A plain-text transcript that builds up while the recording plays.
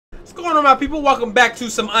What's going on, my people? Welcome back to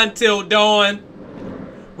some Until Dawn.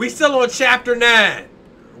 We still on chapter 9.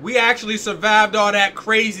 We actually survived all that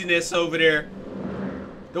craziness over there.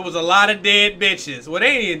 There was a lot of dead bitches. Well, they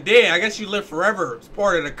ain't even dead. I guess you live forever. It's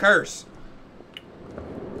part of the curse.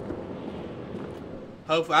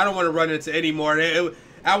 Hopefully, I don't want to run into any more. That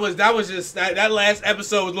last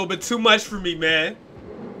episode was a little bit too much for me, man.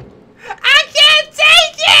 I can't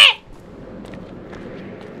take it!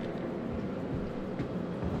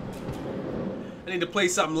 I need to play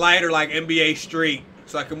something lighter like NBA Street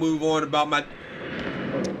so I can move on about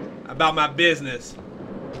my business.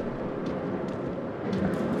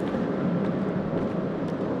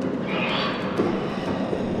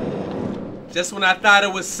 Just when I thought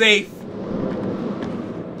it was safe.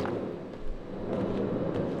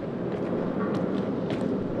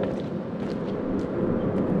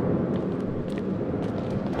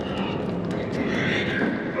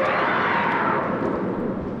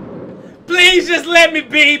 Please just let me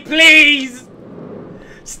be, please.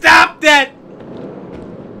 Stop that.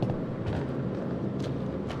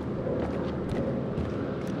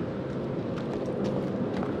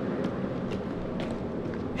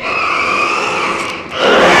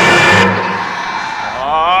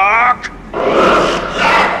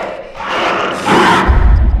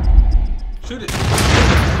 Shoot it.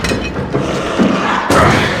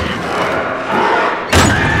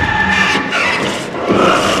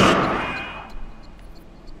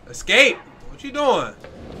 Escape. What you doing?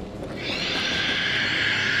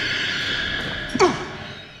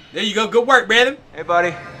 There you go. Good work, Brandon. Hey,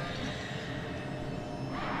 buddy.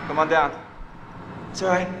 Come on down. It's all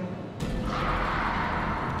right.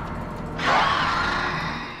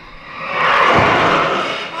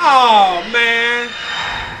 Oh, man.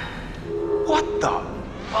 What the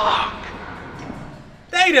fuck?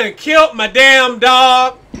 They done killed my damn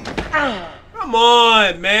dog. Come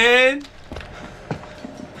on, man.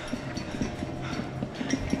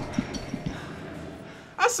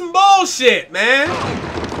 That's some bullshit, man.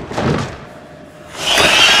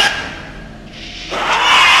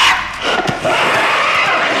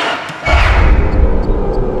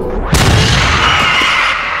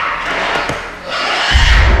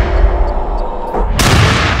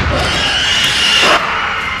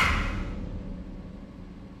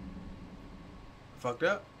 Fucked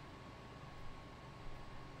up.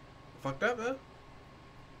 Fucked up, man.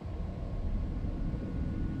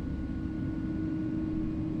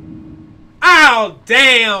 Oh,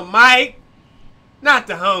 damn, Mike. Not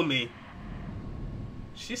the homie.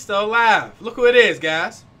 She's still alive. Look who it is,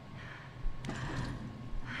 guys.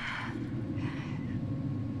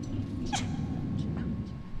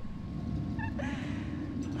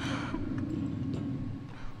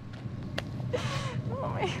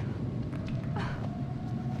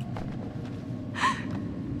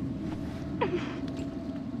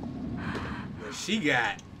 She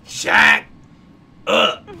got shot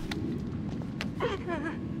up.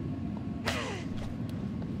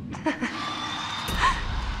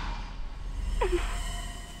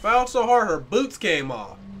 Fell so hard her boots came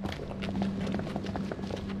off.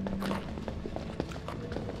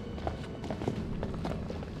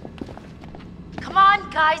 Come on,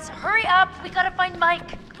 guys, hurry up. We gotta find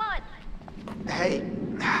Mike. Come on. Hey.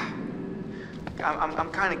 I'm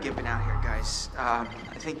kind of giving out here, guys. I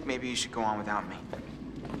think maybe you should go on without me.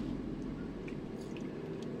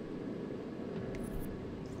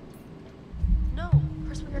 No,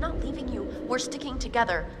 Chris, we're not leaving you. We're sticking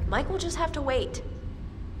together. Mike will just have to wait.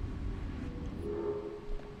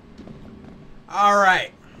 All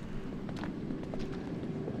right.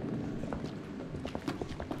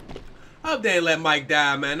 I hope they didn't let Mike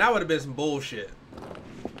die, man. That would have been some bullshit.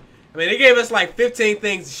 I mean, they gave us like 15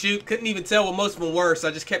 things to shoot. Couldn't even tell what most of them were, so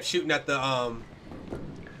I just kept shooting at the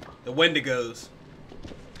Wendigos.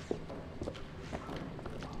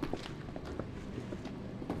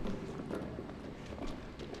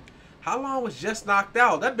 How long was just knocked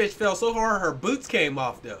out? That bitch fell so hard her boots came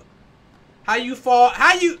off though. How you fall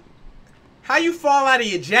out of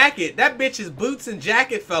your jacket? That bitch's boots and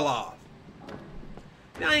jacket fell off.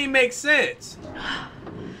 That don't even make sense.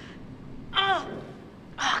 Oh,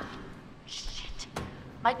 shit.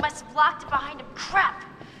 Mike must have locked it behind him. Crap.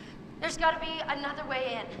 There's gotta be another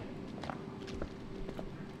way in.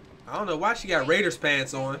 I don't know why she got Raiders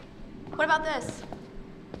pants on. What about this?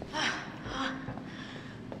 I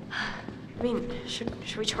mean, should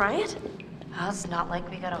we try it? Well, it's not like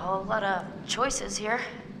we got a whole lot of choices here.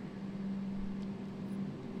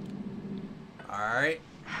 All right.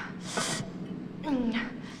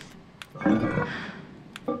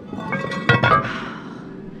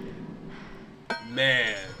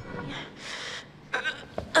 Man.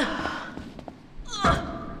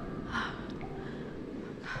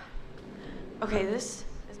 Okay, this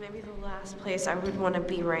is maybe the last place I would want to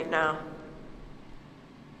be right now.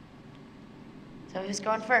 So who's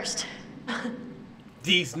going first?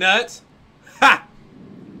 These nuts. Ha!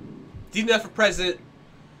 These nuts for president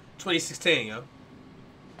 2016, yo.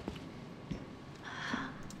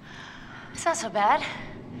 It's not so bad. You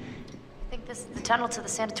think this is the tunnel to the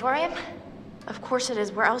sanatorium? Of course it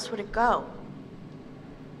is. Where else would it go?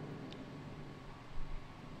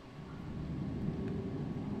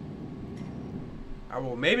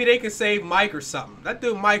 Well, maybe they can save Mike or something. That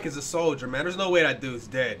dude Mike is a soldier, man. There's no way that dude's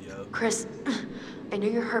dead, yo. Chris, I know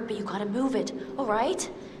you're hurt, but you gotta move it, all right?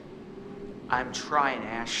 I'm trying,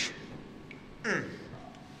 Ash. Yeah,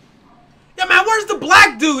 man, where's the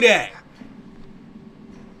black dude at?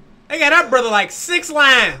 They got that brother like 6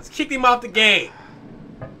 lines. Kicked him off the game.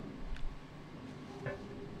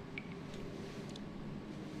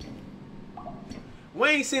 We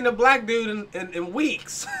ain't seen the black dude in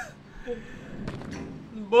weeks.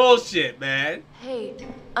 Bullshit, man. Hey,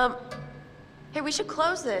 hey, we should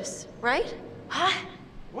close this, right? Huh?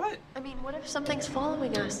 What? I mean, what if something's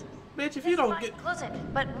following us? Bitch, if you don't Fine, get... close it.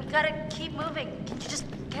 But we gotta keep moving. Can you just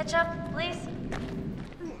catch up, please?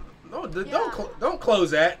 No, don't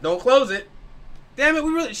close that. Don't close it. Damn it,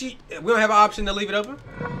 we don't have an option to leave it open?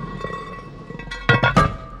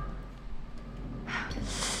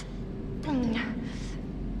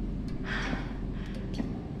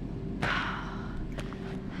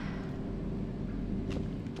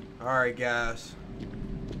 Alright, guys.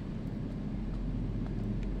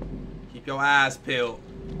 Keep your eyes peeled.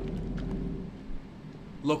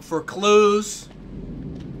 Look for clues.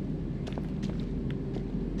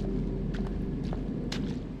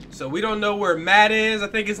 So we don't know where Matt is, I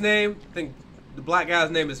think his name. I think the black guy's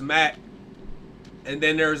name is Matt. And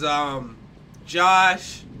then there's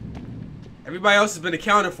Josh. Everybody else has been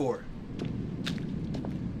accounted for.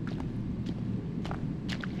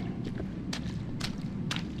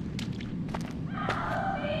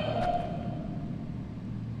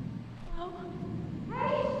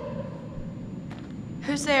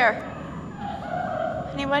 Who's there?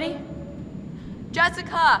 Anybody?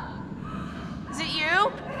 Jessica! Is it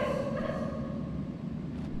you?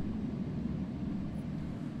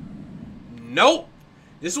 Nope.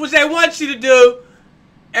 This is what they want you to do.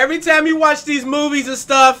 Every time you watch these movies and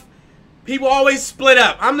stuff, people always split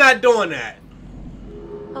up. I'm not doing that.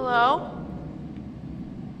 Hello?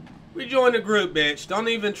 We join the group, bitch. Don't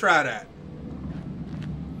even try that.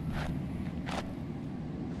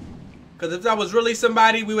 Because if that was really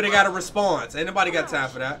somebody, we would have got a response. Ain't nobody got time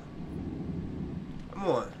for that. Come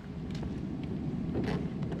on.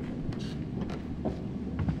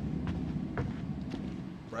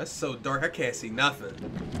 Bro, it's so dark, I can't see nothing.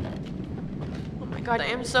 Oh my god, I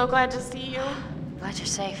am so glad to see you. Glad you're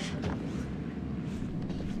safe.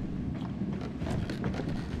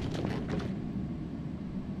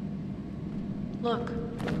 Look.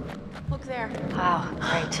 Look there. Wow,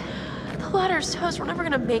 great. The ladder's toast. We're never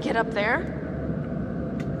gonna make it up there.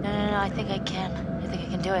 No, I think I can. I think I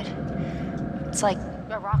can do it. It's like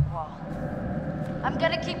a rock wall. I'm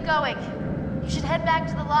gonna keep going. You should head back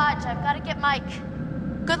to the lodge. I've got to get Mike.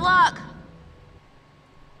 Good luck.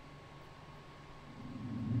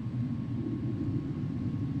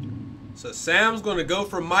 So Sam's gonna go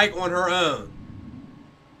for Mike on her own.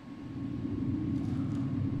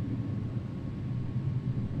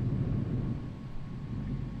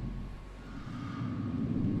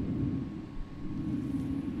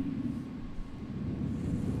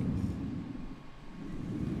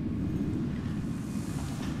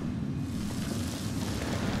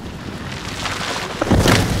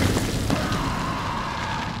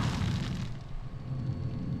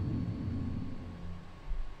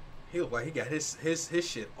 He look like he got his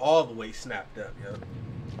shit all the way snapped up, yo.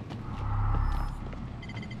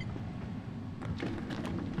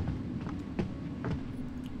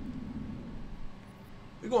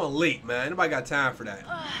 We're gonna leap, man. Nobody got time for that.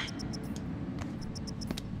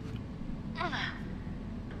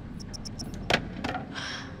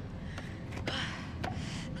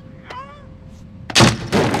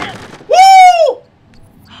 Woo!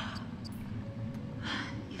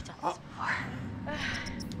 You've done this before.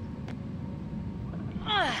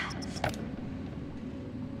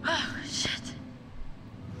 Oh, shit.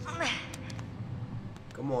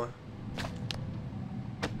 Come on.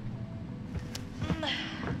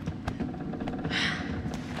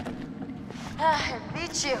 I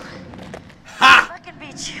beat you. Ha! I fucking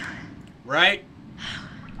beat you. Right?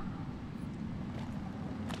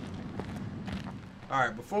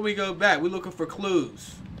 Alright, before we go back, we're looking for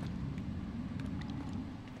clues.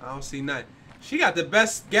 I don't see nothing. She got the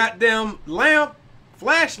best goddamn lamp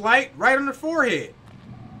flashlight right on the forehead.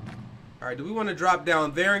 Alright, do we want to drop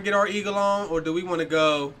down there and get our eagle on? Or do we want to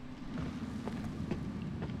go...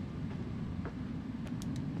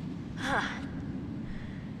 Huh.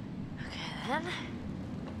 Okay, then.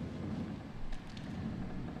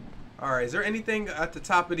 Alright, is there anything at the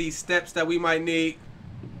top of these steps that we might need?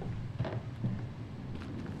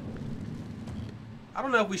 I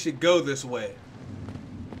don't know if we should go this way.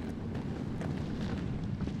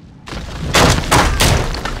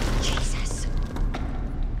 Jesus.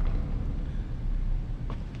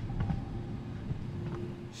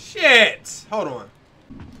 Shit! Hold on.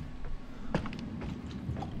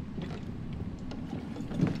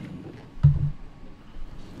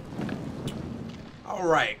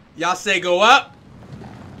 Alright. Y'all say go up?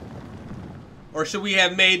 Or should we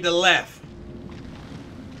have made the left?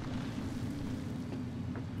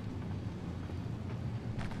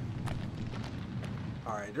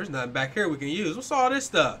 Alright, there's nothing back here we can use. What's all this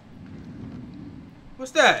stuff?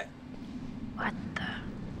 What's that? What the?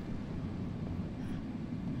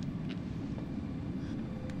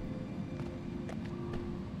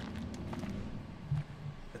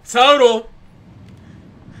 A total.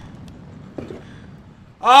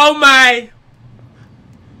 Oh my.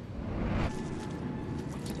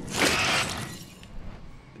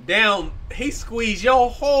 Damn, he squeezed your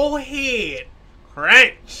whole head.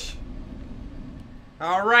 Crunch.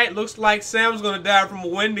 Alright, looks like Sam's gonna die from a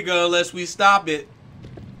Wendigo unless we stop it.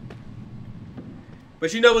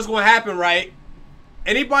 But you know what's gonna happen, right?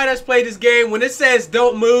 Anybody that's played this game, when it says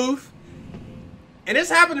don't move, and this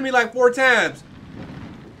happened to me like 4 times,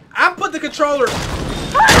 I put the controller...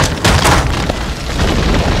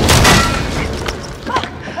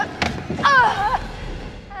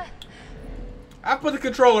 I put the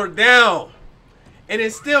controller down, and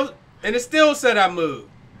it still said I moved.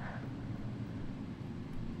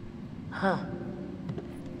 Huh.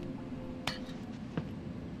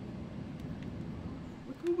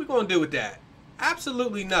 What we gonna do with that?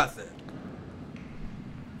 Absolutely nothing.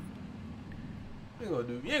 You ain't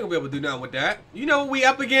gonna be able to do nothing with that. You know what we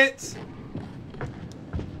up against?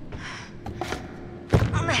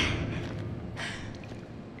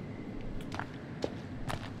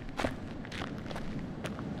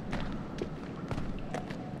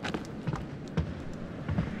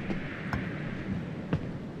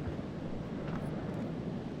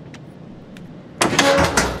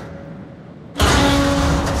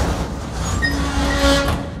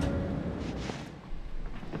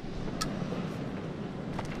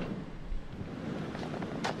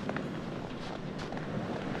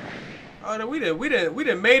 Oh, no, we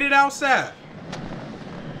done made it outside.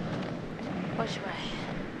 Which way?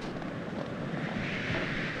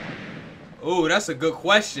 Oh, that's a good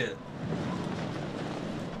question.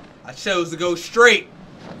 I chose to go straight.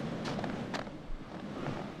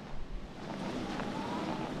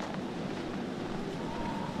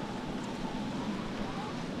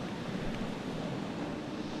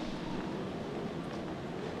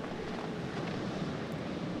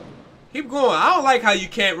 Keep going. I don't like how you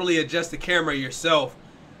can't really adjust the camera yourself.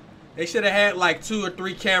 They should have had like 2 or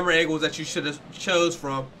 3 camera angles that you should have chose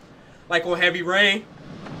from. Like on Heavy Rain.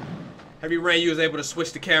 Heavy Rain, you was able to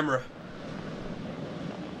switch the camera.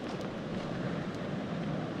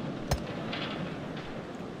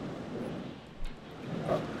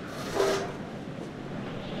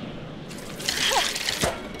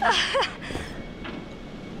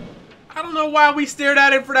 I don't know why we stared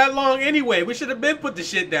at it for that long anyway. We should have been put the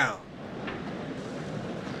shit down.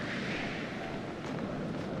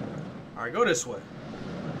 Alright, go this way.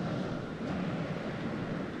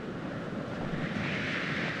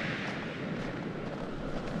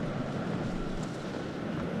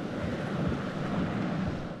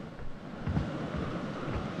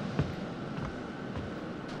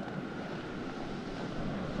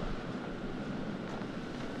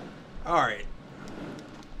 Alright.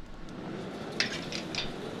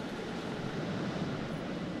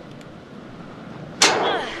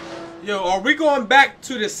 Yo, are we going back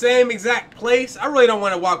to the same exact place? I really don't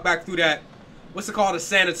want to walk back through that. What's it called? A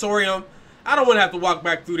sanatorium? I don't want to have to walk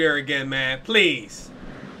back through there again, man. Please.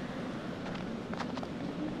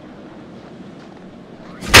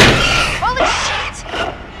 Holy shit!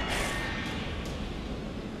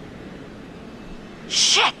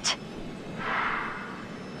 Shit!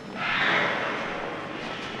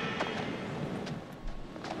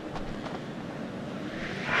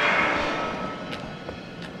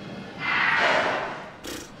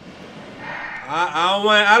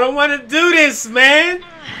 I don't want to do this, man.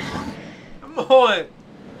 Come on.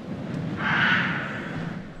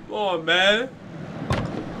 Come on, man.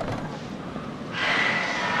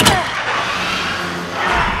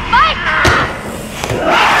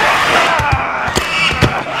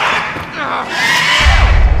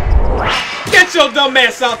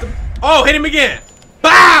 dumbass something. Oh, hit him again.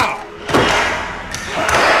 Bow!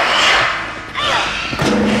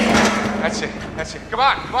 That's it. That's it. Come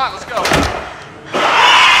on, let's go.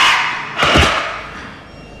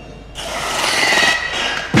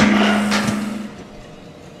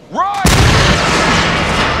 Run!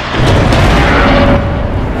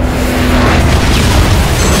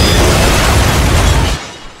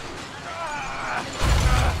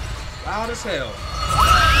 Loud as hell.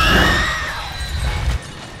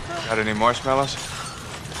 Got any marshmallows?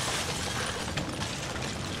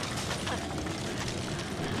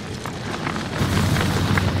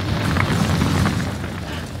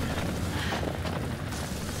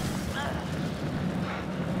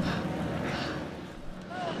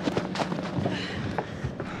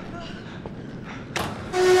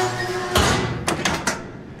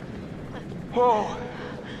 Whoa.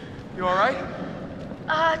 You all right?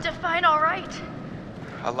 Define all right.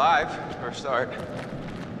 Alive, for a start.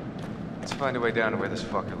 Let's find a way down to where this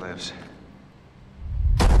fucker lives.